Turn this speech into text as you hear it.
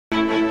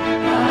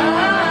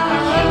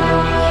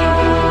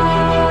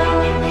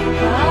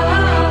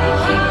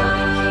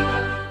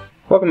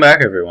Welcome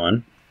back,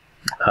 everyone.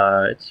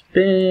 It's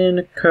been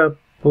a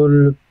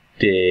couple of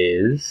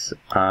days.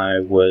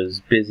 I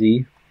was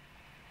busy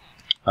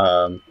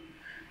helping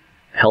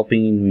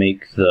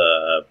make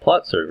the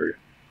plot server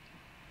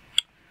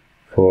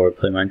for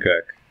Play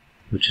Minecraft,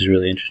 which is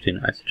really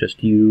interesting. I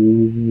suggest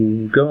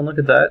you go and look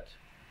at that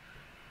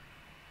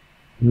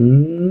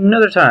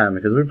another time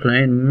because we're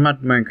playing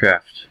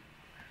Minecraft.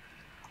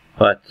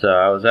 But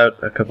I was out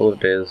a couple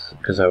of days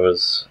because I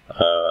was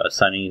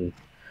assigning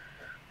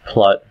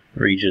plot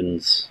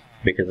regions,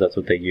 because that's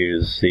what they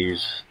use. They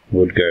use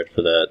Woodguard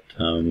for that.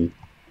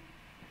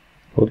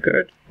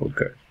 Woodguard?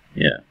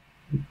 Yeah,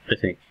 I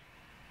think.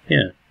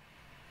 Yeah.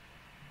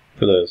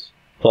 For those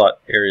plot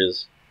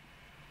areas.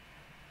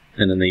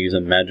 And then they use a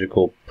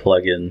magical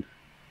plugin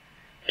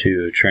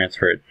to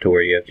transfer it to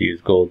where you have to use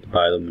gold to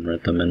buy them and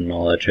rent them and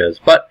all that jazz.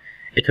 But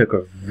it took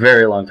a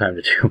very long time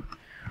to do.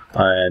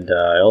 And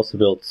I also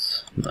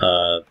built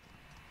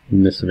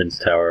Miss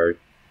Tower,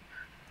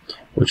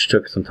 which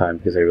took some time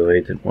because I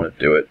really didn't want to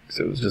do it.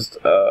 So it was just,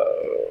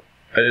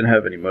 I didn't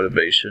have any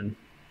motivation.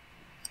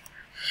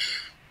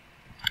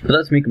 But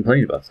that's me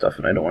complaining about stuff,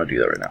 and I don't want to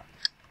do that right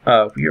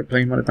now. We are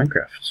playing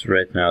Minecraft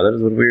right now. That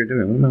is what we are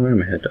doing. What am I wearing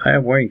in my head? I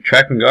am wearing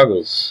tracking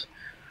goggles.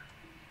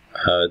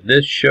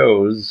 This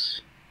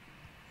shows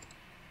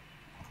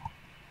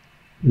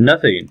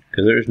nothing,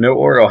 because there's no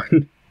ore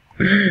on.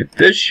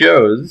 This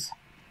shows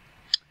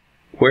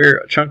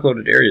where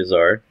chunk-loaded areas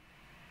are.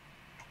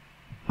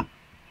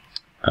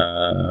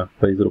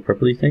 These little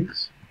purpley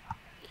things.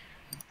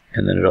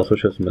 And then it also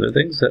shows some other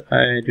things that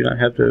I do not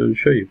have to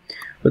show you.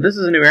 But this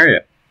is a new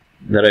area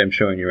that I am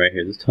showing you right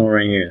here. This tunnel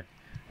right here.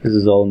 This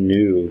is all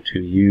new to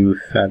you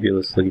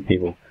fabulous looking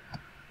people.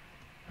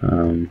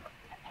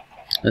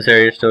 This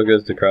area still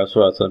goes to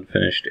Crosswell's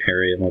unfinished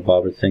area, my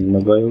bobber thing, my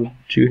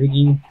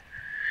joohiggy.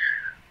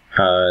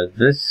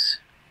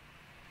 This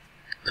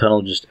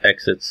tunnel just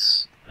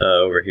exits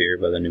over here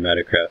by the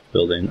Pneumaticraft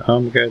building. Oh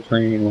my god,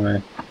 playing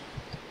why?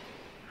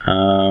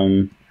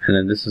 And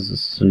then this is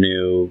this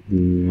new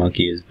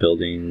monkey is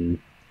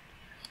building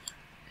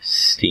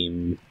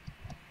steam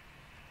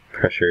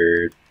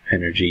pressure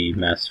energy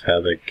mass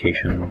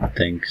fabrication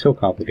thing. So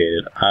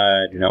complicated.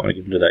 I do not want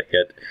to get into that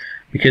yet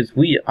because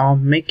we are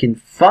making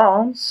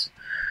farms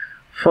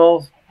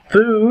for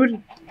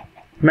food,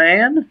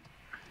 man.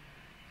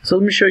 So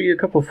let me show you a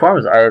couple of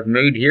farms I've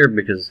made here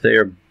because they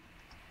are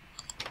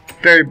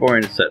very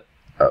boring to set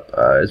up.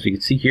 As you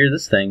can see here,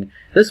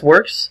 this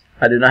works.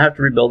 I did not have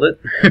to rebuild it.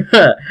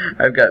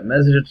 I've got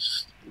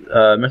messages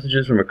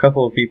from a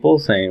couple of people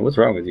saying, "What's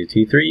wrong with you,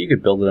 T3? You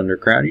could build it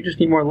underground. You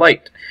just need more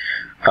light."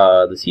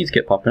 The seeds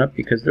kept popping up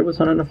because there was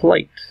not enough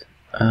light.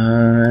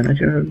 And I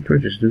don't have any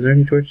torches. Is there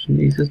any torches in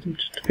the system?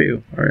 Just a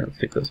few. Alright, let's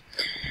take those.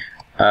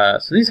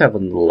 So these have a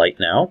little light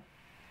now.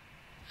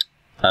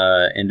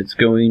 And it's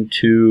going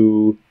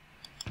to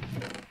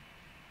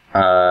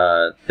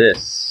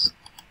this.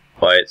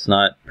 Why it's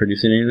not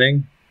producing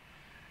anything?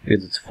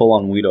 Because it's full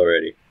on wheat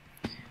already.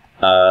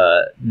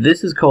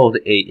 This is called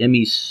a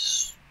ME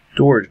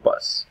storage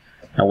bus.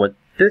 Now what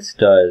this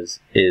does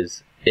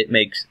is it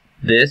makes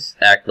this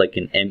act like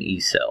an ME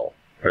cell,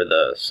 or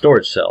the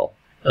storage cell,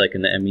 like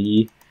in the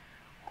ME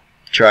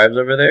drives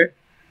over there.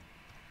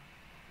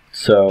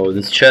 So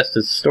this chest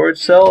is a storage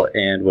cell,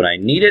 and when I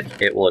need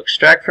it, it will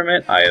extract from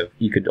it.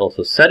 You could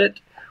also set it,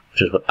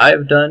 which is what I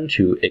have done,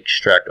 to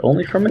extract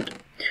only from it.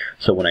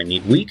 So when I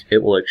need wheat,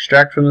 it will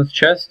extract from this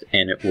chest,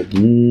 and it will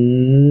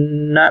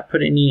not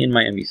put any in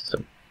my ME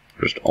system.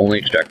 Just only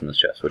extract from this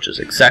chest, which is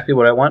exactly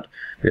what I want,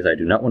 because I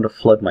do not want to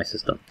flood my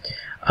system.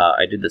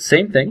 I did the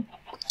same thing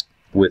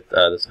with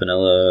this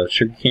vanilla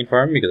sugarcane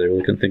farm, because I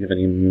really couldn't think of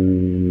any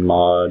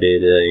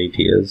modded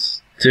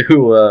ideas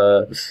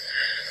to,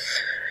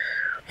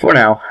 for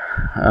now,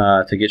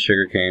 to get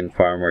sugarcane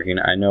farm working.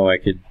 I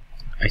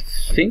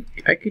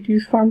think I could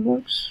use farm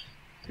blocks.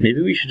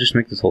 Maybe we should just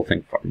make this whole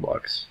thing farm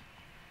blocks.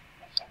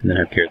 And then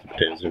have carrots and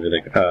potatoes and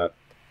everything.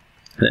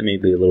 That may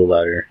be a little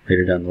louder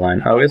later down the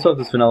line. We also have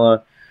this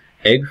vanilla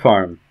egg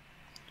farm,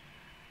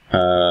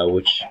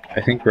 which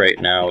I think right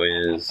now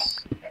is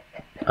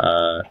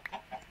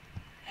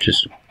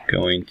just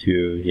going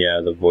to,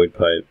 the void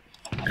pipe,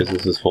 because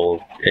this is full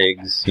of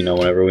eggs. You know,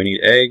 whenever we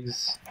need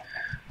eggs,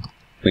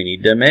 we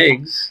need them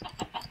eggs.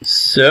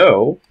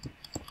 So,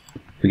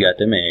 we got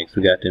them eggs,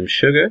 we got them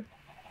sugar,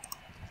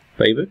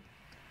 baby,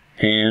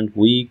 and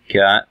we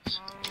got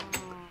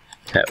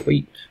that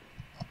wheat.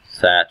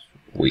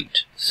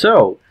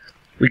 So,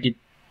 we could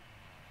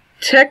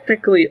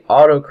technically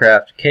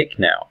autocraft cake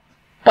now,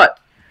 but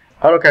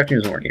autocrafting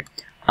isn't working.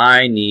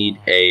 I need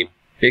a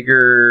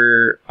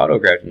bigger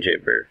autocrafting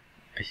chamber.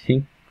 I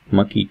think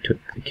Monkey took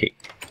the cake.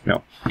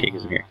 No, cake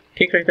isn't here.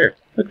 Cake's right there.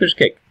 Look, there's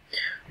cake.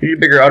 We need a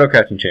bigger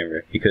autocrafting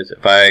chamber, because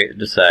if I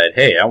decide,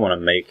 hey, I want to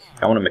make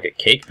a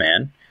cake,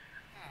 man,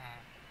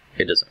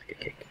 it doesn't make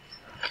a cake.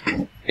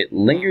 It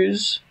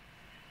lingers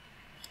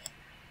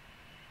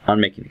on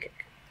making the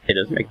cake. It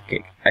doesn't make the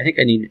cake. I think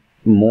I need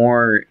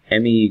more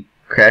ME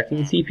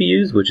crafting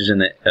CPUs, which is in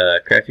the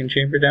crafting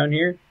chamber down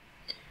here.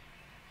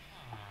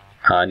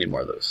 I need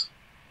more of those.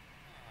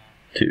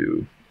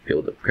 to be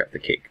able to craft the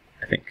cake,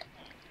 I think.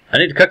 I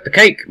need to cook the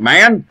cake,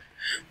 man!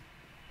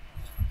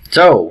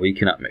 So, we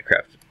cannot make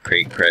craft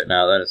cake right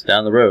now, that is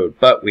down the road.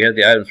 But we have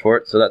the items for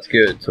it, so that's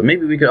good. So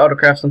maybe we could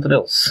auto-craft something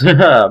else.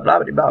 Blah,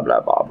 blah, blah, blah,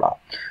 blah, blah.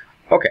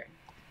 Okay.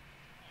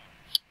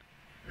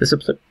 This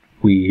episode,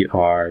 we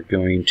are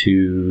going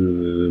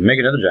to make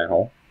another giant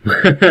hole.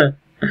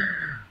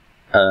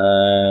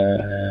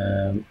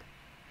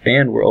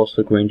 And we're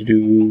also going to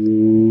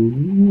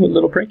do a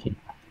little pranking.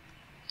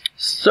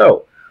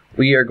 So,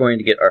 we are going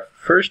to get our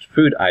first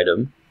food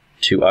item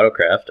to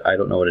autocraft. I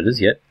don't know what it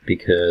is yet,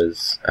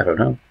 because I don't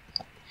know.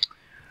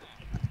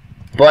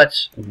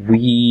 But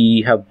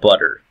we have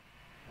butter.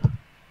 I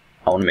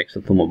want to make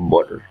something with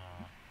butter.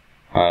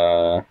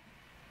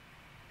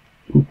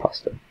 Ooh,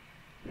 pasta.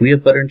 We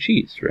have butter and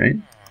cheese, right?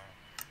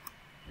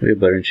 We have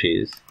butter and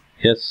cheese.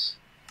 Yes.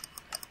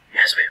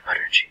 Yes, we have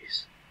butter and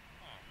cheese.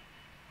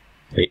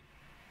 Wait.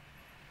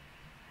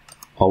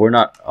 Oh, we're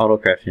not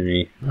auto-crafting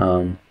any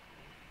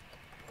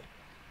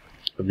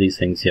of these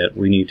things yet.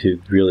 We need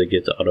to really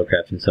get to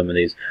auto-crafting some of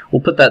these.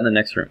 We'll put that in the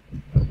next room.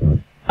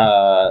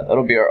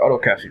 That'll be our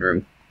auto-crafting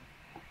room.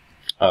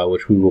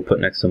 Which we will put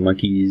next to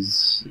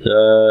Monkey's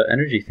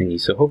energy thingy.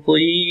 So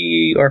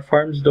hopefully our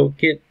farms don't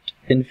get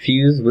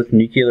infused with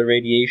nuclear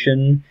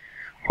radiation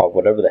or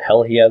whatever the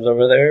hell he has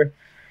over there.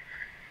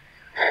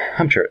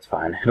 I'm sure it's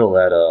fine. It'll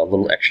add a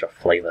little extra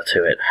flavor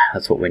to it.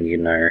 That's what we need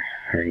in our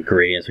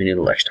ingredients. We need a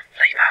little extra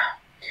flavor.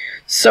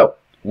 So,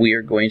 we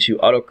are going to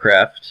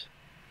auto-craft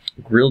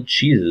grilled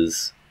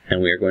cheeses,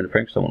 and we are going to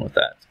prank someone with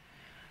that.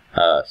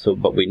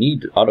 But we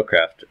need to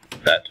auto-craft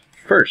that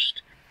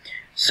first.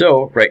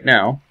 So, right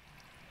now,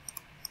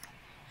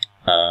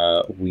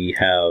 we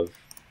have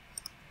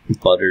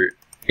butter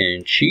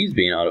and cheese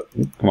being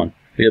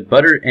we have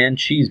butter and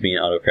cheese being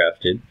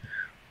auto-crafted,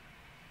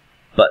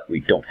 but we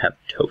don't have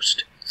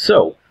toast.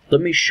 So,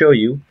 let me show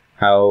you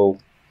how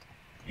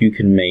you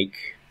can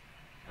make,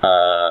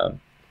 I'm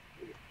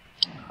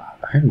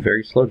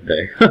very slow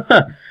today,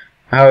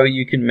 how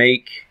you can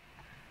make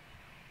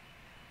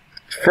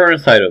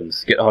furnace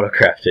items get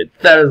auto-crafted.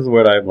 That is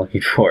what I'm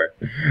looking for.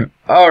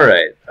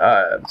 Alright,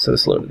 I'm so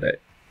slow today.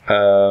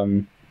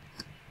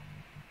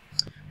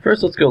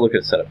 First, let's go look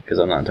at setup, because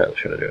I'm not entirely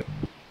sure how to do it.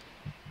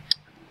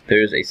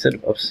 There's a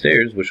setup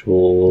upstairs, which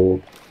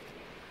will...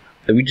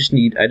 I just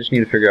need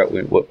to figure out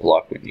what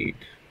block we need,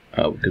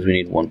 because we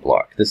need one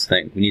block. This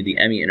thing, we need the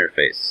ME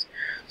interface.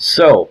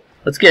 So,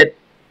 let's get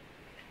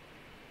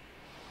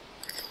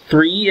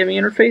 3 ME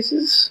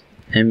interfaces.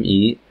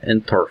 ME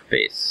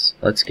interface.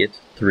 Let's get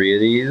 3 of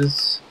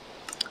these,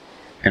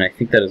 and I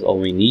think that is all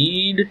we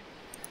need.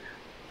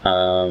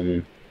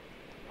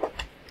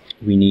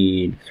 We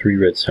need 3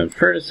 redstone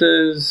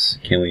furnaces.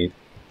 Can we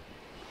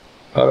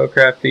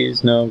autocraft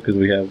these? No, because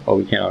we have... Oh,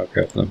 we can't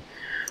autocraft them.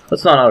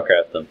 Let's not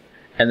autocraft them.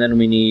 And then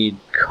we need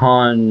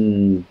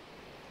I'll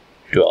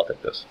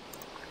take this.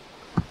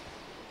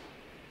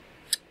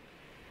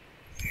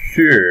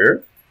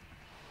 Sure.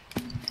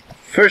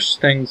 First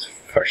things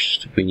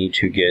first, we need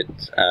to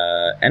get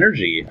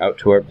energy out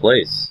to our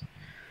place,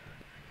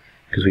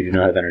 because we do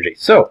not have energy.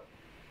 So,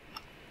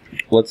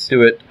 let's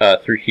do it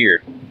through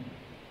here,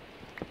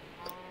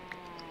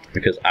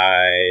 because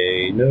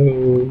I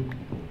know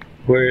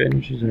where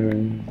energies are.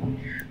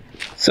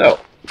 So,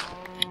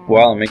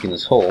 while I'm making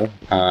this hole,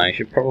 I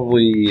should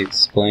probably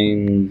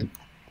explain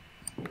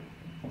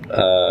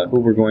who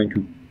we're going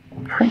to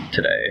prank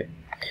today.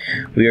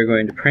 We are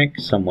going to prank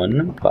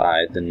someone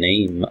by the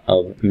name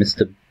of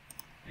Mr.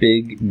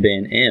 Big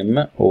Ben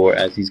M, or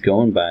as he's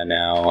going by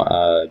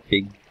now,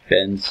 Big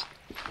Ben's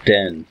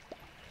Den.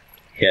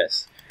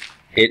 Yes,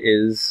 it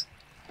is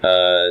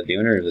the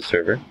owner of the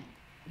server,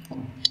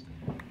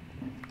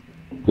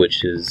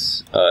 which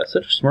is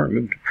such a smart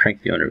move to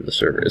prank the owner of the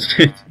server, isn't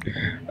it?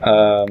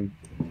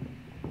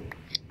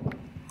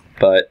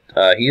 But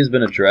he has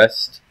been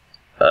addressed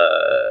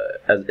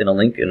as in a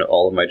link in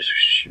all of my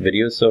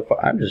videos so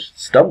far. I'm just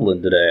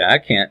stumbling today. I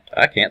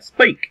can't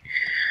speak.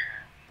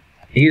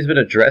 He's been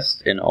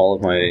addressed in all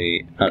of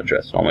my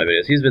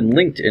videos. He's been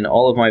linked in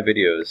all of my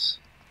videos.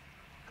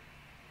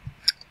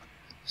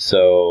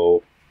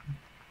 So,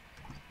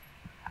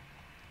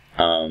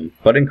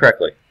 but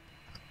incorrectly.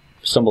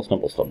 Stumble,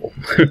 stumble, stumble.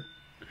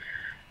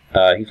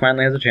 He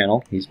finally has a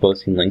channel. He's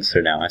posting links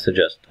there now. I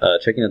suggest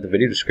checking out the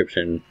video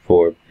description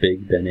for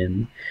Big Ben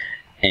M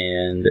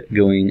and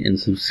going and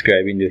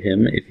subscribing to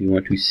him if you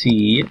want to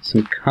see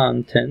some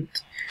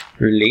content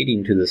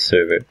relating to the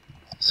server.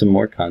 Some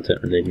more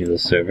content relating to the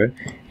server.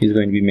 He's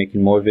going to be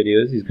making more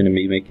videos. He's going to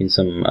be making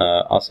some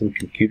awesome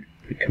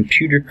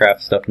computer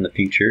craft stuff in the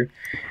future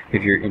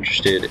if you're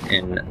interested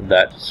in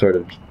that sort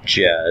of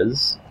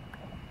jazz.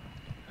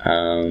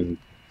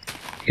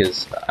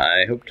 Because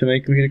I hope to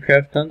make computer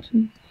craft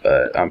content,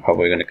 but I'm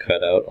probably going to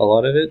cut out a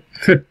lot of it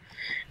because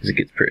it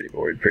gets pretty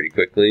bored pretty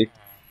quickly.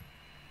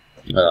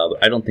 But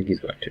I don't think he's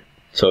going to.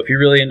 So if you're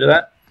really into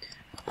that,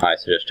 I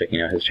suggest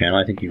checking out his channel.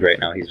 I think right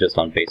now he's just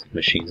on basic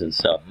machines and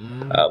stuff,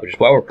 which is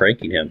why we're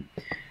pranking him.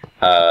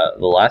 The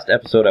last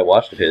episode I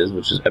watched of his,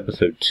 which is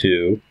episode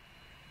 2,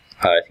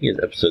 I think it's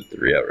episode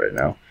 3 out right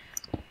now.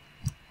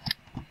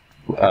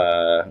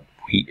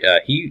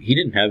 He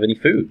didn't have any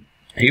food.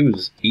 He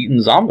was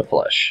eating zombie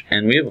flesh,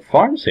 and we have a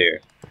farms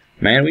here.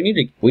 Man, we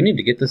need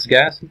to get this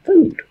guy some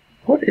food.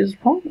 What is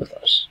wrong with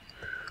us?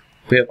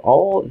 We have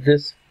all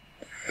this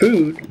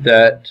food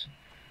that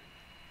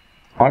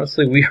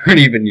honestly we aren't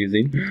even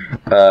using.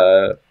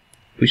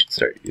 We should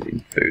start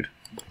using food.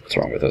 What's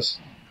wrong with us?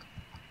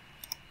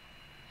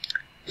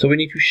 So we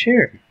need to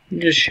share. We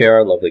need to share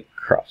our lovely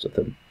crops with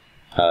him.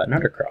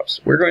 Not our crops.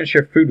 We're going to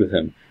share food with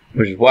him,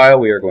 which is why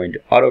we are going to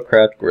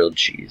autocraft grilled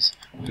cheese.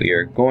 We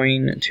are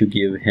going to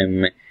give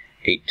him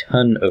a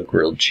ton of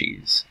grilled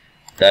cheese.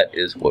 That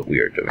is what we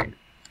are doing.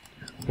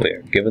 We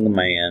are giving the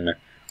man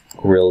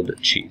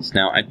grilled cheese.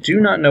 Now, I do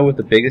not know what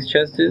the biggest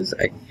chest is.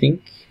 I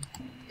think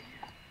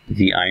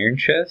the iron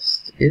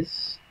chest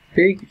is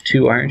big.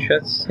 2 iron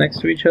chests next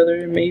to each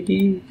other,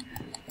 maybe,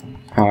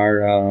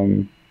 are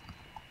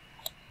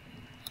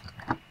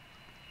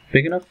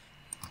big enough.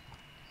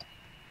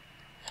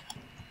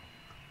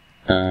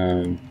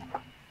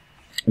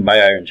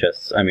 By iron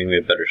chests, I mean we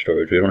have better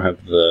storage. We don't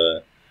have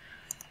the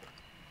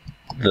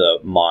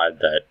mod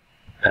that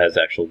has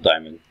actual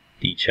diamond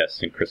D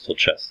chests and crystal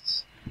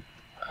chests,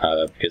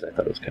 because I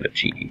thought it was kind of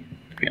cheaty,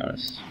 to be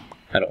honest.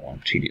 I don't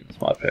want cheaty in this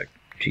mod pack.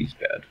 Cheaty's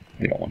bad.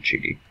 We don't want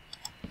cheaty.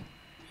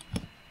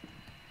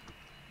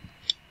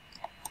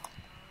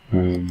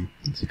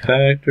 Let's see,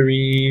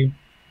 factory.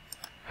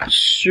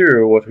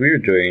 Sure, what we're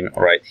doing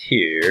right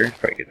here,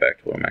 if I get back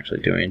to what I'm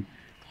actually doing,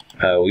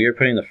 we are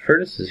putting the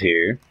furnaces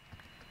here.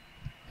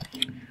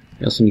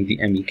 We also need the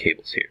ME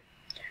cables here.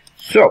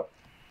 So,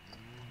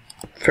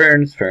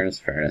 furnace.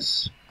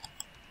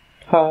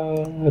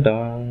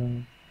 Ta-da!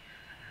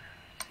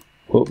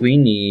 What we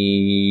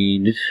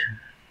need...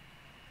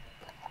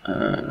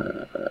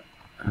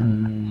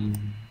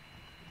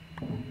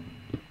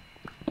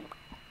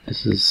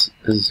 This is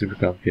super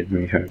complicated.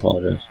 Let me try to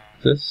apologize.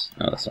 Is this?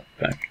 No, that's not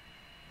the back.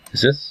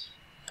 Is this?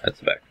 That's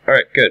the back.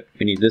 Alright, good.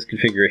 We need this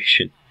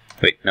configuration.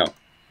 Wait, no.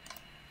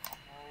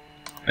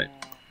 Wait.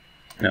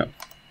 No.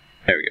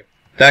 There we go.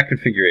 That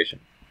configuration.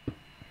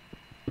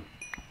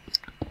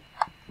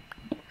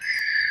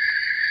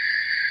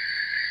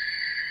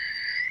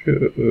 We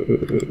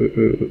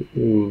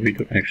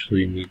don't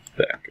actually need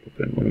the back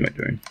open. What am I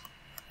doing?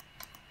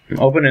 I'm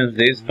opening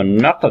these for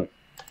nothing.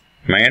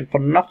 Man, for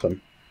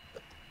nothing.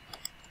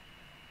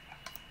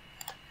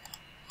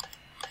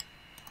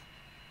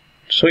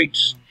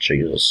 Sweet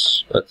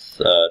Jesus.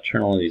 Let's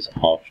turn all of these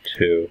off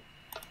too.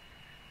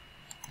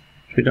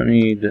 We don't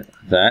need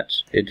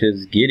that. It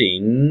is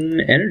getting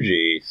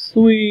energy.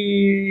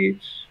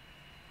 Sweet.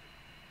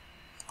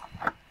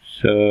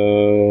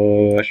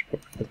 So I should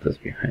probably put this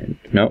behind.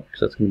 No, because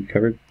that's going to be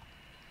covered.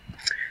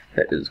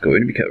 That is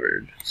going to be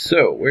covered.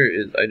 So where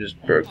is? I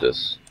just broke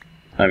this.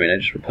 I mean, I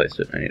just replaced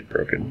it. I need it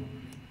broken.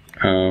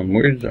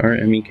 Where's our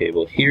ME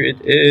cable? Here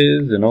it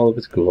is in all of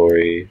its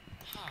glory.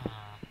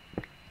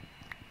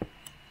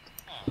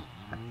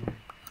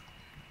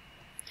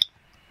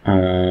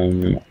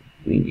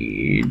 We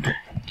need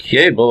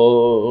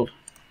cable.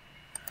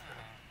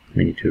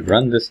 We need to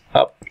run this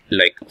up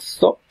like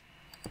so.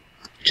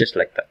 Just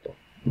like that though.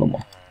 No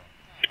more.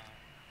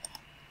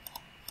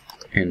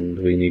 And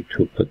we need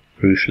to put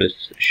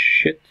useless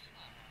shit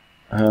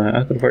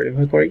out of our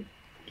inventory.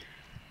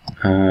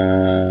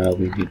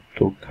 We need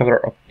to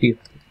cover up the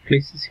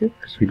places here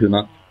because we do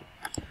not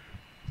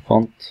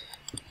want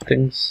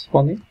things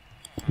spawning.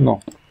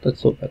 No,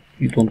 that's so bad.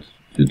 You don't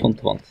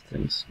want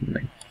things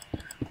spawning.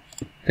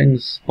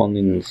 Things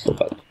spawning is so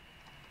bad.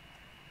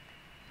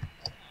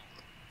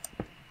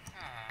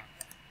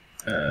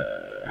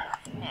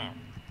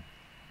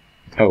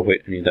 Oh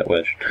wait, I need that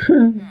wedge.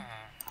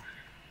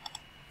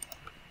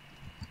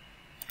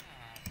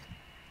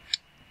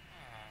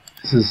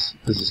 This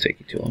is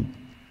taking too long.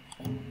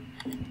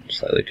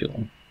 Slightly too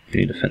long. We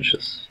need to finish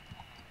this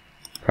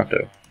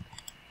pronto.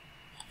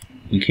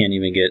 We can't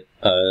even get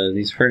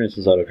these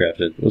furnaces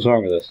auto-crafted. What's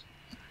wrong with us?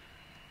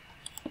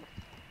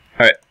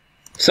 Alright,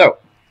 so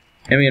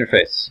ME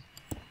interface.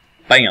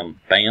 Bam,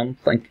 bam,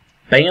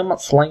 bam,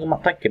 slam,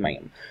 thank you,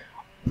 ma'am.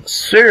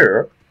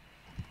 So,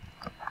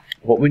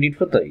 what we need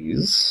for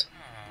these,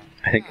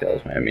 I think that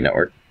was my ME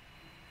network.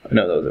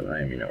 No, that was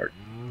my ME network.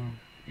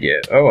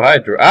 Yeah. Oh, hi,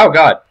 Drew. Oh,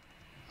 God.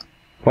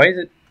 Why is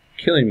it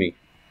killing me?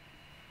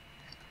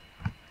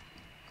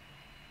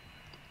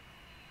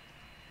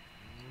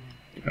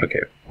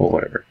 Okay, well,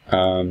 whatever.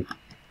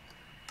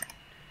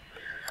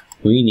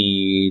 We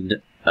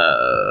need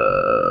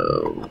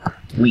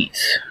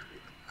wheat.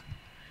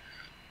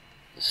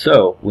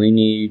 So we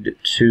need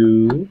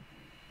to.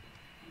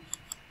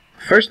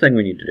 First thing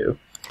we need to do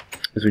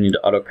is we need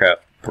to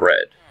autocraft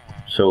bread.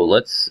 So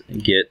let's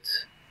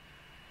get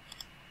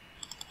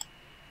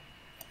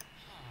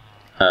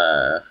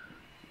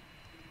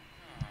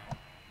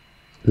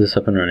this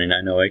up and running.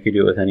 I know I could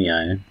do it with any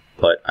iron,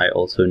 but I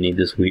also need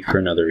this wheat for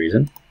another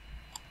reason.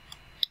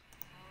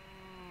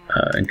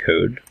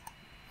 Encode.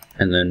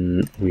 And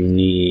then we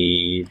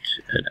need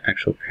an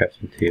actual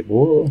crafting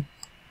table.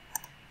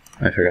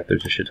 I forgot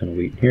there's a shit ton of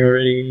wheat here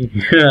already.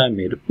 I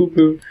made a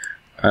poo-poo.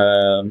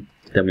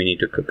 Then we need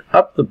to cook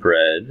up the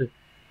bread.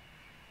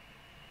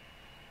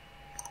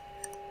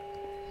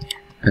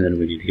 And then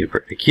we need to get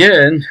bread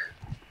again.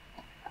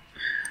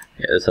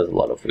 Yeah, this has a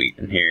lot of wheat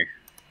in here.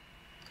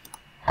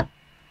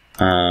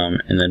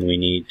 And then we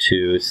need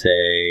to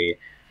say,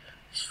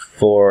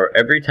 for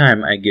every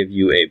time I give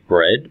you a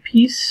bread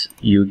piece,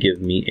 you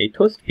give me a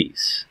toast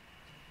piece.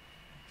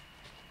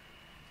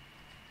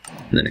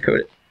 And then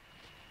code it.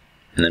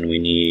 And then we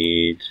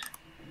need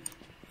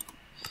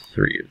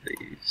 3 of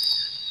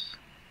these.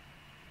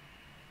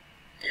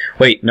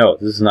 Wait, no,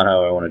 this is not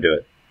how I want to do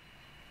it.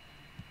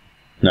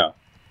 No.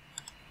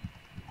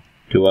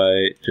 Do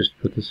I just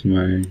put this in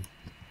my...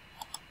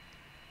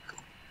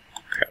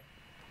 Crap.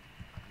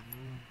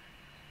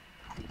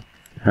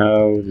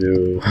 How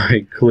do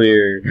I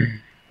clear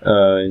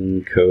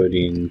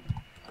encoding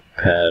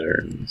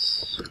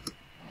patterns?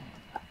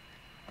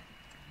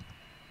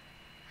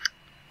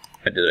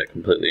 I did that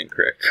completely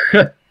incorrect.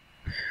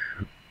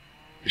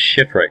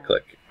 Shift right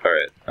click.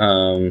 Alright,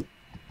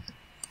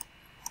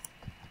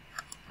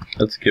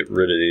 let's get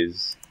rid of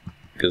these,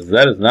 because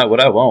that is not what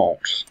I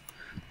want.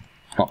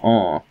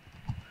 What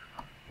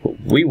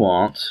we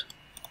want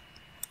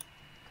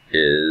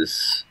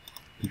is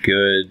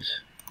good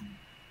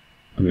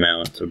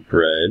amount of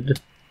bread.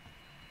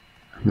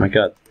 Oh my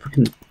god,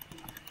 fucking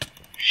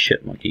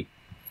shit monkey.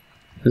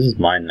 This is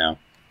mine now.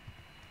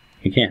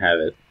 You can't have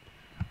it.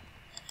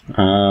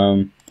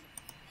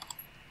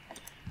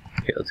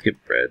 Okay, let's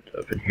get bread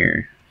up in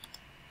here.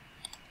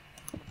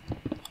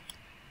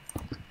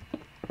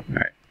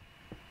 Alright.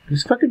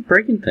 Who's fucking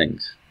breaking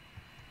things?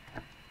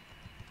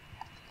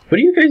 What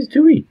are you guys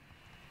doing?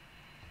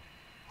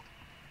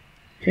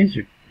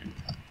 You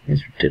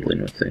guys are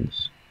diddling with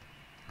things.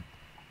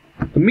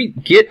 Let me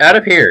get out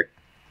of here!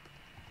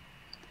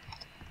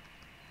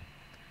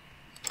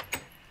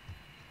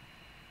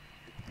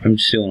 I'm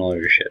stealing all of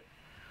your shit.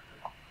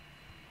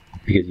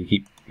 Because you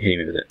keep hitting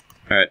me with it.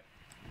 Alright.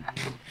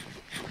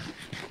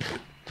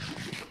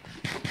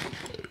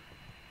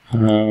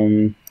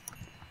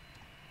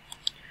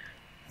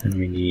 Then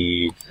we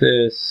need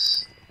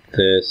this,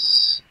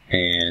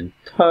 and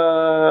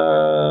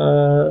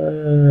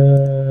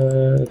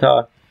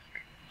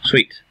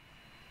sweet.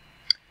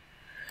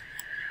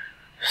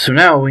 So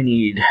now we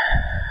need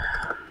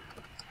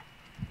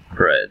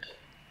bread.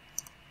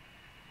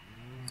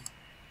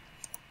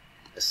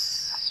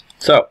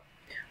 So,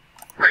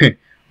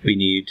 we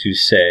need to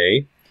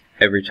say,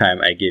 every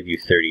time I give you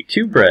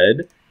 32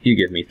 bread, you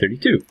give me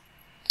 32.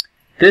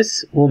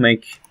 This will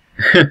make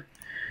the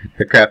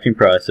crafting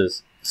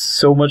process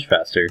so much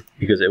faster,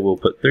 because it will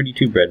put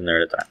 32 bread in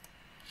there at a time.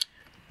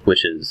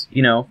 Which is,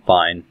 you know,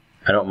 fine.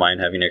 I don't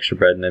mind having extra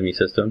bread in the ME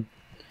system.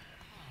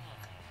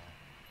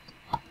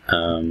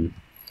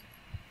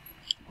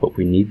 But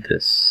we need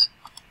this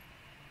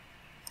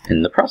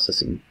in the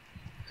processing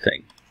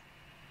thing,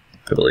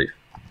 I believe.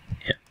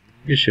 Yeah,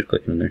 just shift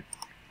click in there.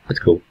 That's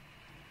cool.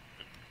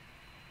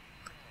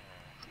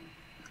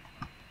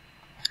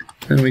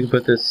 Then we can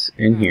put this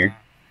in here.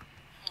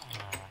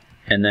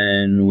 And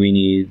then we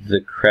need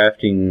the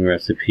crafting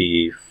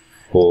recipe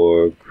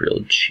for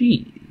grilled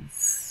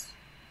cheese.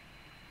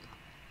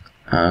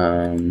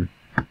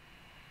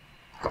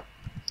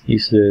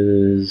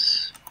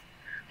 Uses,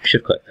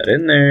 shift click that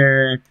in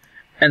there.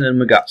 And then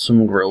we got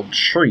some grilled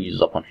cheese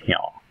up on here.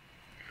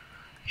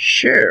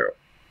 Sure.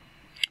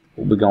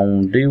 What we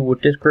gonna do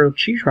with this grilled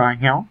cheese right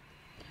here?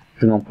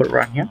 We're gonna put it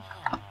right here.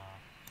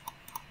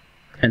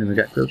 And then we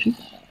got grilled cheese.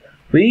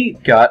 We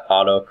got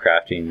auto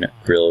crafting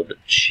grilled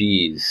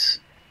cheese.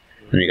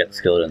 And we got the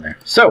skillet in there.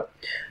 So,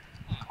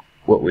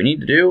 what we need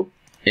to do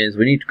is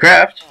we need to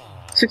craft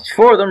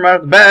 64 of them right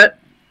off the bat.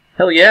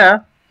 Hell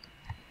yeah.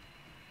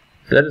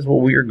 That is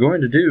what we are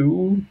going to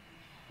do.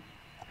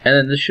 And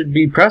then this should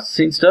be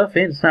processing stuff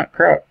and it's not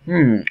crap.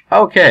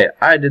 Okay,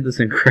 I did this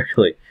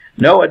incorrectly.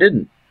 No, I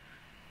didn't.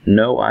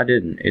 No, I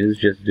didn't. It is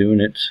just doing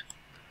it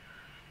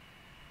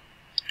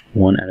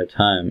one at a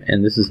time.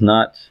 And this is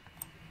not...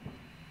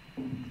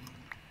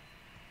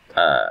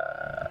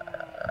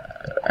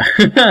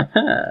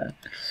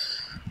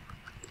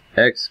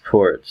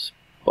 export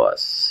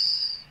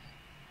bus.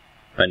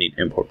 I need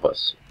import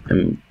bus.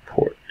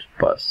 Import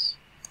bus.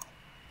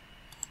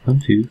 1,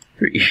 2,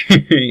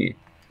 3.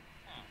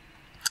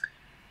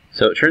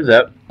 So it turns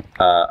out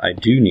I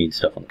do need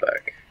stuff on the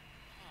back.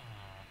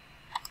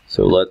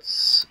 So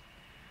let's...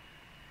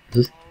 Is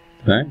this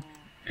the back?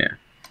 Yeah.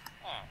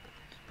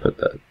 Let's put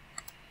that.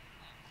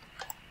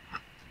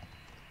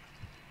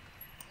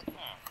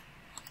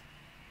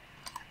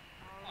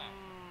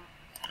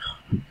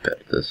 I'm bad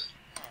at this.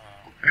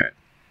 Alright.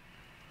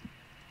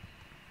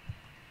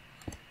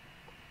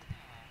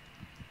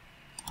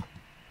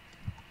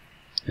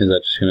 Is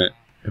that just gonna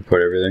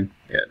import everything?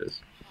 Yeah, it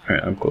is.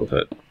 Alright, I'm cool with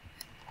that.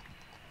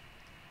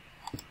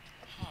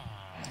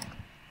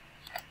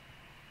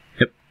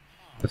 Yep.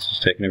 That's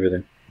just taking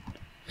everything.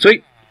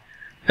 Sweet!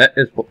 That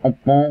is...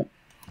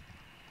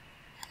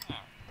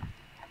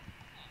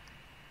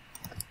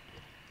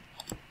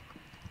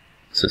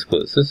 Let's just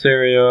close this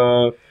area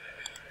off.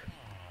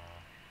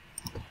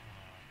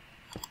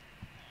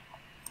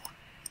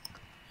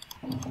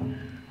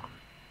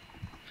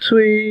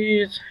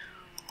 Sweet.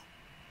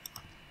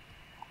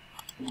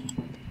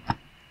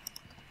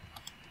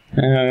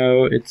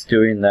 Oh, it's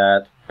doing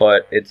that,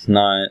 but it's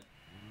not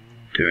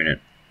doing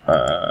it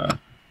what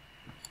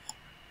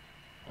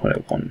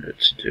I wanted it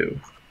to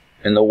do,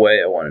 in the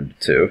way I wanted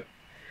it to.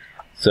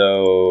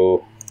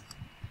 So,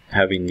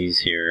 having these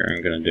here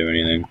aren't going to do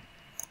anything.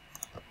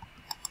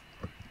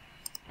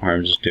 Or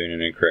I'm just doing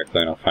it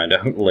incorrectly, and I'll find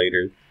out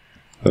later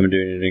if I'm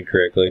doing it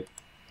incorrectly.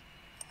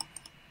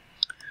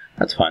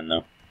 That's fine,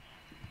 though.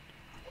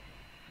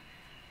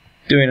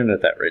 Doing it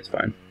at that rate's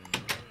fine.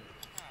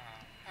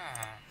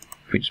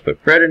 We just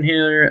put bread in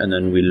here, and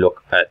then we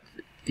look at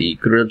the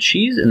grilled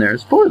cheese, and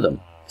there's 4 of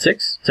them.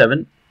 6,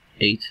 7,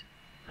 8,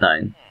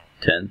 9,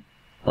 10,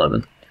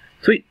 11.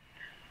 Sweet.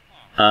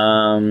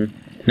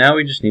 Now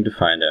we just need to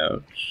find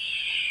out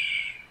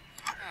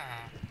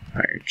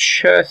our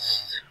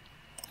chest.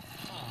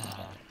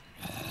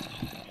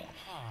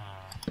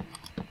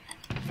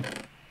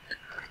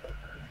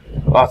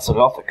 Lots of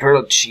the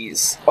grilled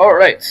cheese.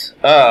 Alright.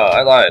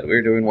 I lied.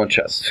 We're doing 1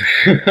 chest.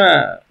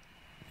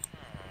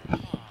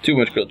 Too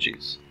much grilled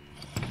cheese.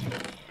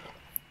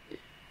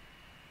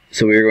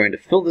 So we are going to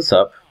fill this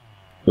up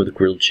with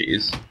grilled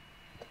cheese.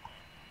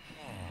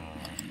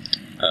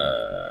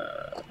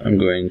 I'm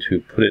going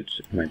to put it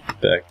in my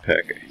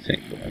backpack, I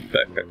think, but my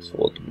backpack's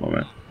full at the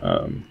moment.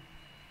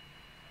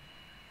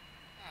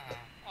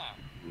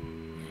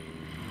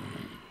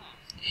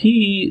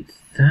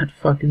 That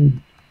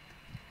fucking...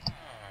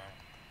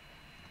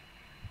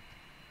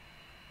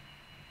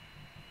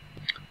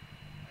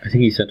 I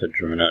think he sent a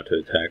drone out to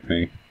attack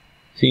me.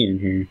 Is he in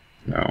here?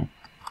 No.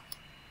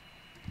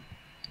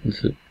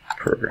 This is a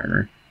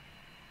programmer.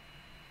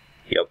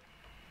 Yep.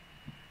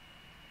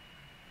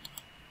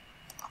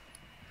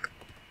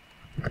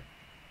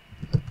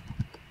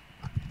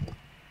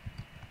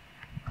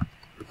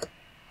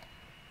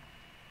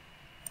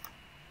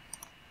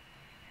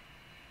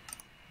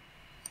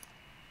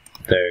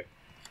 There.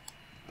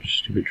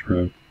 Stupid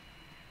drone.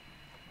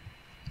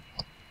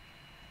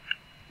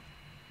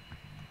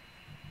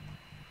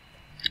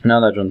 Now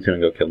that drone's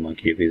gonna go kill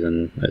Monkey if he's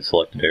in a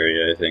selected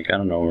area, I think. I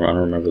don't know, I don't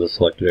remember the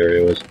selected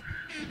area was.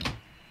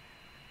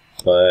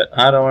 But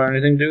I don't want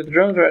anything to do with the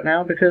drones right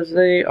now because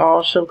they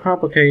are so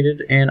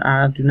complicated and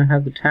I do not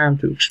have the time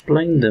to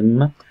explain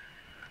them.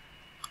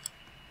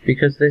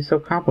 Because they're so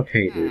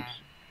complicated.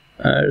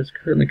 It's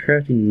currently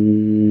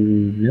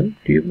crafting milk.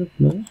 Do you have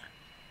milk?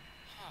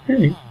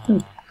 Hey,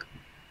 milk.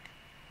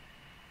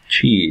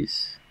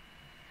 Cheese.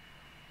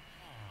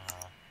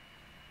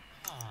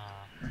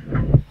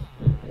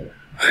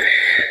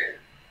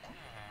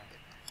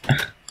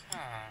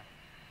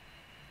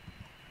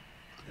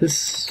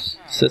 This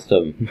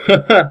system.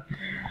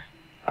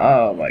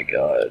 Oh my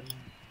god.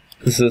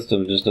 The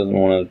system just doesn't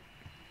want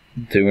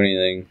to do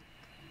anything.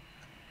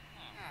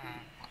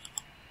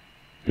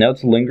 Now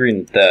it's lingering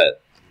at that.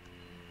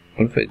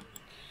 What if I...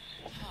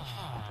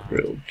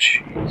 grilled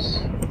cheese.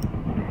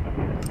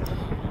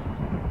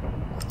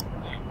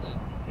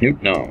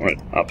 Nope, no, right,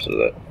 opposite of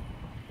that.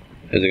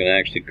 Is it going to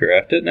actually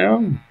craft it now?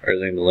 Or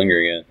is it going to linger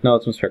again? No,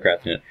 it's going to start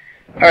crafting it.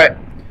 Alright,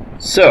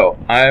 so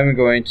I'm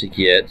going to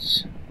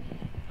get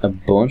a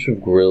bunch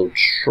of grilled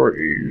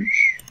cheese.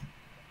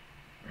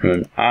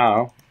 And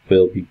I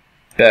will be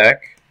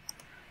back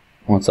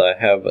once I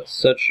have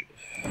such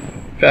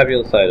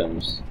fabulous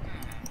items.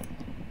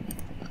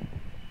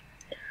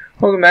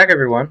 Welcome back,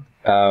 everyone.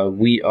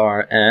 We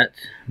are at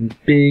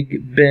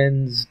Big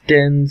Ben's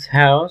Den's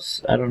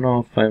house. I don't know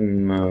if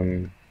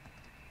I'm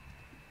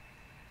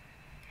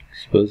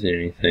exposing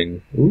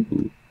anything.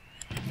 Ooh.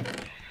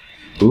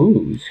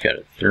 Ooh, he's got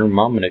a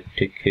thermometer.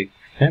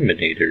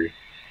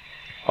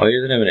 Oh, he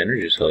doesn't have an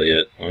energy cell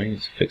yet. Well, he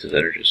needs to fix his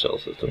energy cell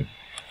system.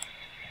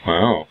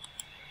 Wow.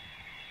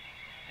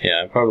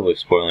 Yeah, I'm probably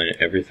spoiling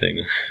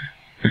everything.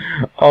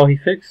 Oh, he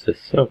fixed this.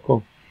 So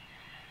cool.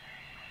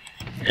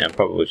 Yeah, I'm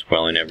probably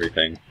spoiling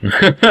everything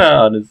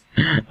on his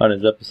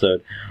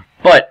episode.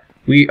 But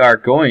we are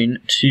going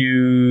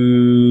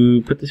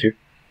to put this here.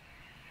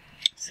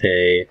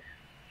 Say,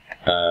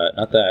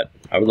 not that.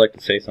 I would like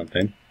to say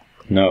something.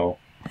 No.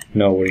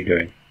 No, what are you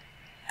doing?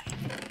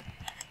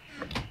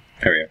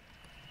 There we go.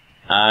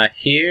 I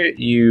hear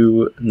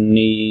you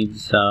need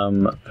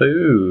some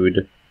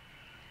food.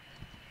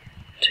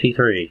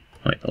 T3.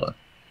 Wait, hold on.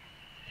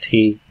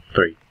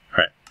 T3.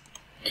 Alright.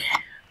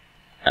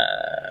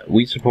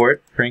 We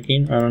support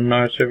pranking on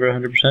our server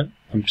 100%.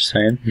 I'm just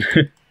saying.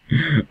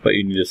 But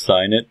you need to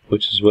sign it,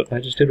 which is what I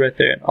just did right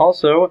there. And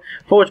also,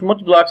 for which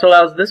multi-blocks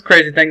allows this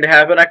crazy thing to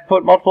happen, I can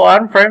put multiple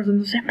item frames in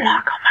the same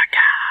block. Oh my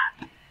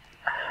god.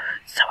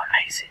 So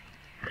amazing.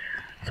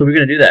 So we're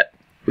going to do that.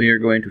 We are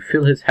going to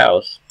fill his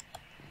house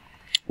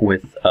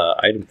with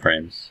item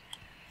frames.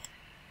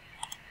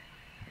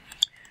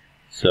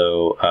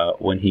 So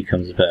when he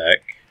comes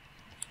back,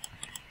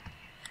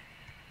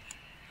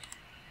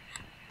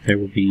 there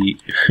will be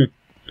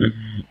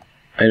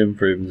item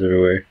frames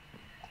everywhere.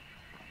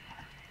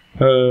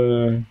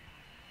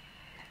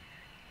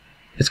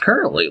 It's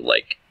currently,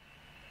 like,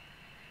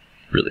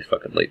 really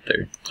fucking late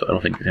there, so I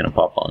don't think it's gonna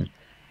pop on.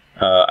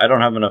 I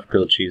don't have enough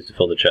grilled cheese to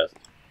fill the chest,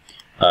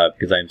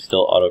 because I'm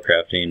still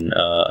auto-crafting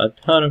a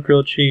ton of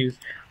grilled cheese.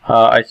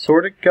 I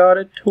sort of got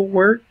it to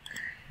work.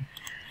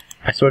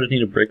 I sort of need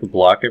to break a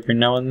block every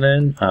now and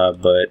then,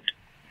 but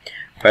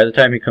by the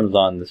time he comes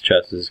on, this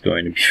chest is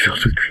going to be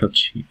filled with grilled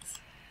cheese.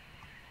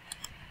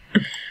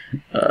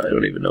 I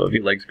don't even know if he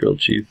likes grilled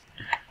cheese.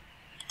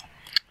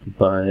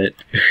 But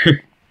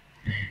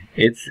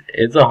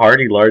it's a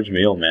hearty, large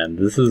meal, man.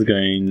 This is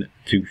going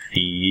to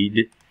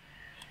feed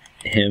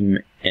him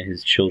and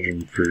his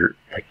children for,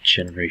 like,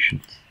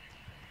 generations.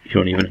 You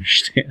don't even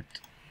understand.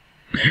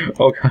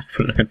 Oh god,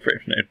 put an iron frame.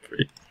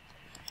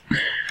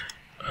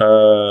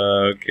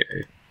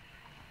 Okay.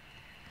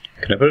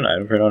 Can I put an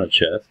item frame on a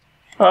chest?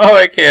 Oh,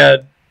 I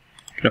can!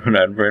 Can I put an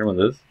item frame on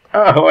this?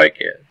 Oh, I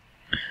can!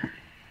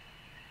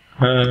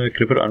 Can I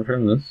put an item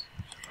frame on this?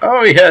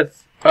 Oh,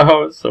 yes!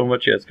 Oh, so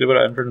much yes. Can I put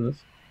an item frame on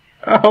this?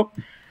 Oh!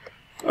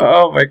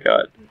 Oh my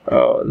god.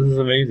 Oh, this is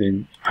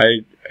amazing.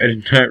 I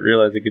did not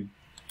realize I could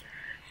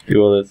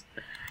do all this.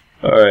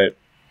 Alright.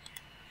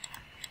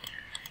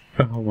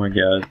 Oh my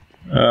god.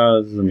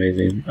 Oh, this is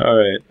amazing.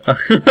 Alright.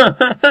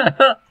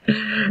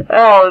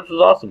 Oh, this is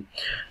awesome.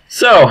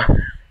 So,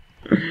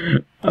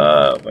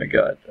 oh my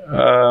god.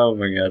 Oh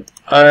my god.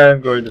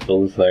 I'm going to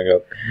fill this thing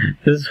up.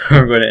 This is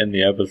where I'm going to end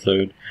the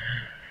episode.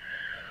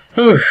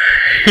 Whew.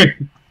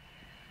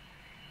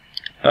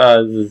 This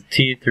is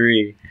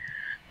T3.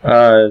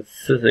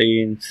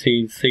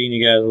 Seeing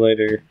you guys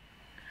later.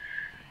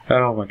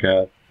 Oh my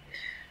god.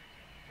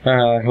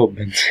 I hope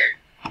Ben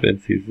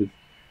sees this.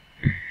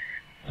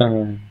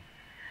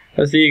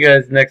 I'll see you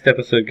guys next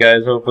episode,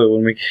 guys. Hopefully,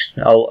 when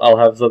I'll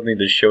have something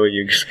to show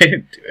you because I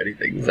didn't do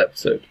anything this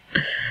episode.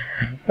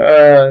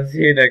 See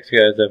you next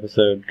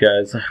episode,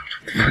 guys.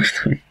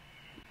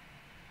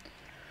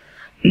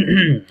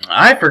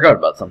 I forgot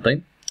about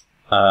something.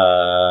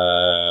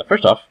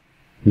 First off,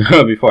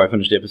 before I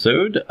finish the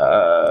episode,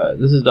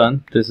 this is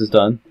done. This is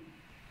done.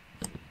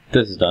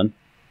 This is done.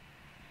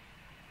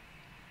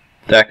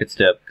 That could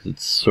step because it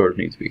sort of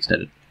needs to be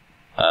extended.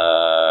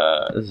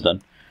 This is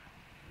done.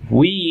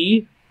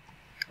 We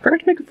forgot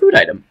to make a food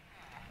item.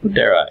 How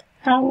dare I?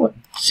 How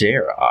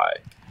dare I?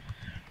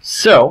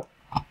 So,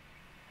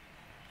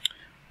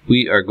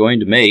 we are going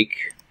to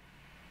make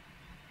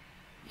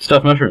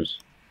stuffed mushrooms.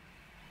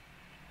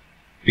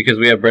 Because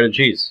we have bread and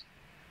cheese.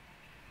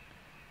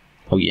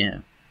 Oh yeah.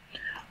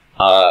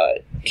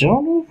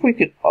 Don't know if we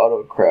could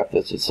auto-craft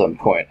this at some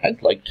point.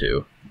 I'd like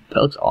to.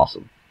 That looks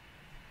awesome.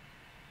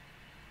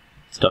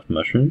 Stuffed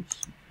mushrooms.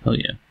 Hell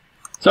yeah.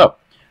 So,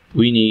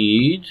 we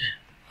need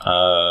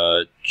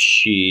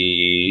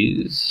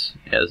cheese.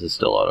 Yeah, this is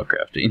still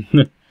auto-crafting.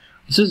 Let's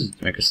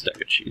just make a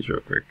stack of cheese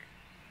real quick.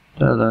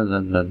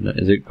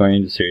 Is it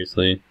going to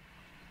seriously?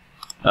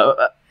 Oh,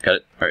 got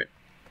it. Alright.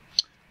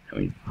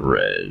 We need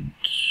bread.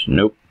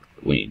 Nope.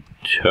 We need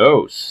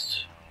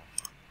toast.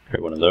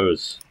 Grab one of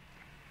those.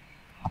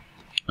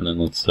 And then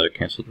let's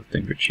cancel the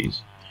thing for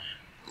cheese.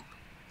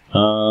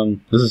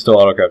 This is still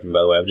auto-crafting,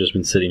 by the way. I've just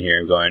been sitting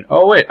here going,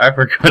 oh wait, I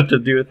forgot to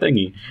do a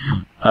thingy.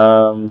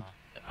 So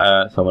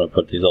I'm going to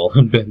put these all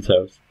in Ben's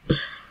house.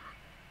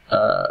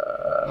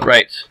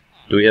 Right.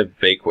 Do we have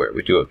bakeware?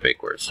 We do have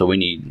bakeware. So we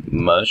need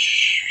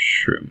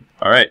mushroom.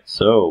 Alright,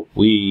 so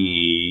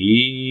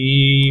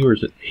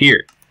where's it?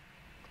 Here.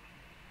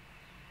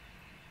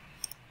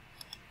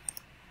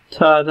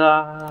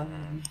 Ta-da!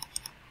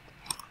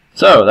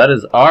 So, that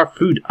is our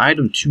food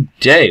item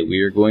today. We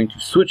are going to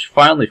switch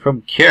finally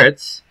from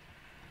carrots.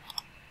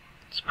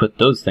 Let's put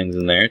those things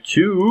in there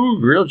to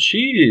grilled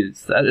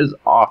cheese. That is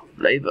our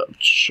flavor of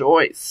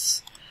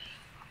choice.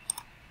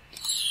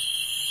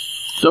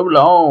 So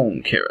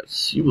long,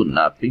 carrots. You will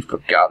not be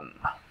forgotten.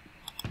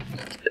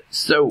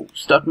 So,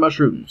 stuffed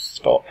mushrooms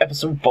for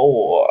episode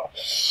 4.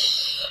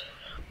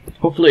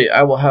 Hopefully,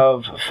 I will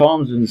have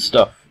farms and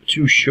stuff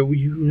to show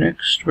you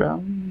next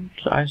round.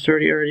 I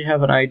already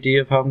have an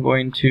idea of how I'm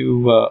going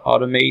to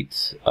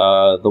automate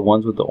the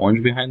ones with the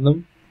orange behind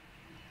them.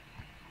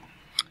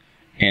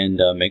 And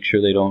make sure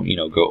they don't,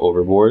 go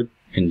overboard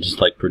and just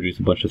like produce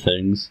a bunch of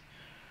things.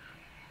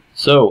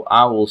 So,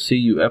 I will see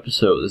you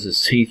this is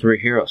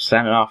T3 Hero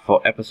signing off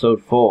for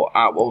episode 4.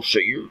 I will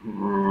see you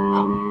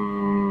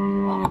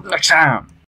next time.